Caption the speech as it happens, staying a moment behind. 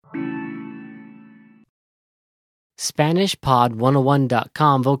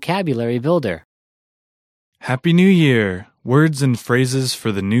SpanishPod101.com Vocabulary Builder. Happy New Year! Words and phrases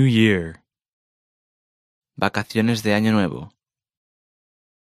for the new year. Vacaciones de Año Nuevo.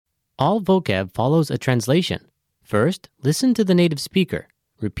 All vocab follows a translation. First, listen to the native speaker.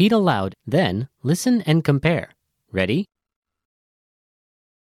 Repeat aloud, then listen and compare. Ready?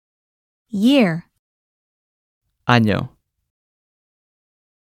 Year, Año.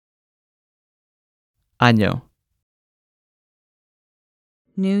 Año.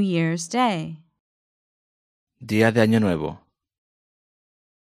 New Year's Day, Día de Año Nuevo.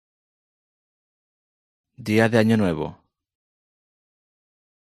 Día de Año Nuevo.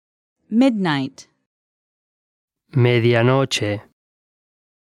 midnight, Medianoche.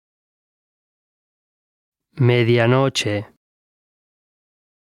 Medianoche.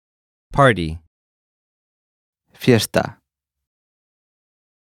 Party. Fiesta.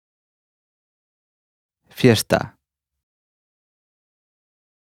 Fiesta.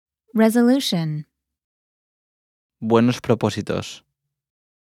 resolution, Buenos propósitos.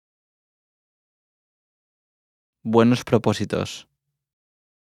 Buenos propósitos.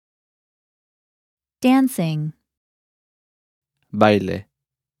 dancing, Baile.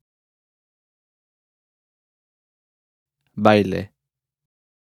 Baile.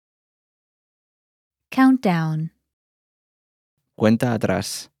 countdown, Cuenta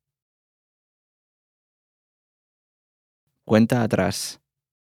atrás. Cuenta atrás.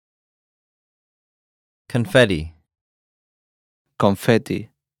 Confetti. Confetti.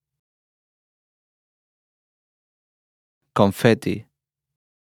 Confetti.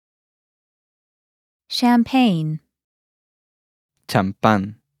 champagne,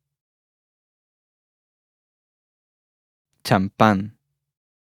 Champán. Champán.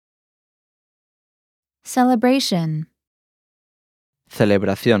 celebration,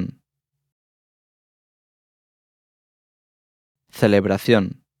 Celebración.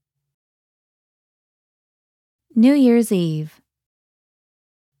 Celebración. New Year's Eve,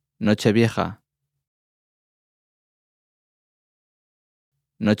 Nochevieja.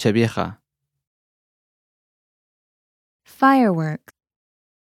 Nochevieja. fireworks,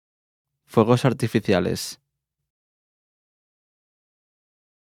 Fuegos artificiales.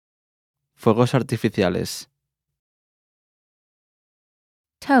 Fuegos artificiales.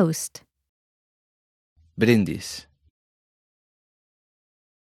 toast, Brindis.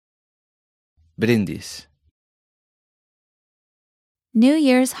 Brindis. New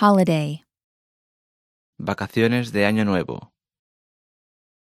Year's holiday, Vacaciones de Año Nuevo.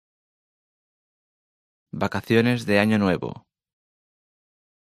 Vacaciones de Año Nuevo.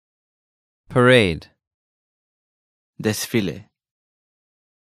 Parade. Desfile.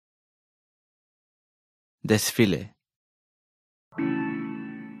 Desfile.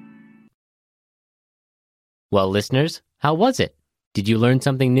 Well, listeners, how was it? Did you learn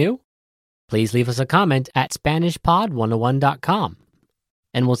something new? Please leave us a comment at SpanishPod101.com.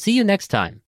 And we'll see you next time.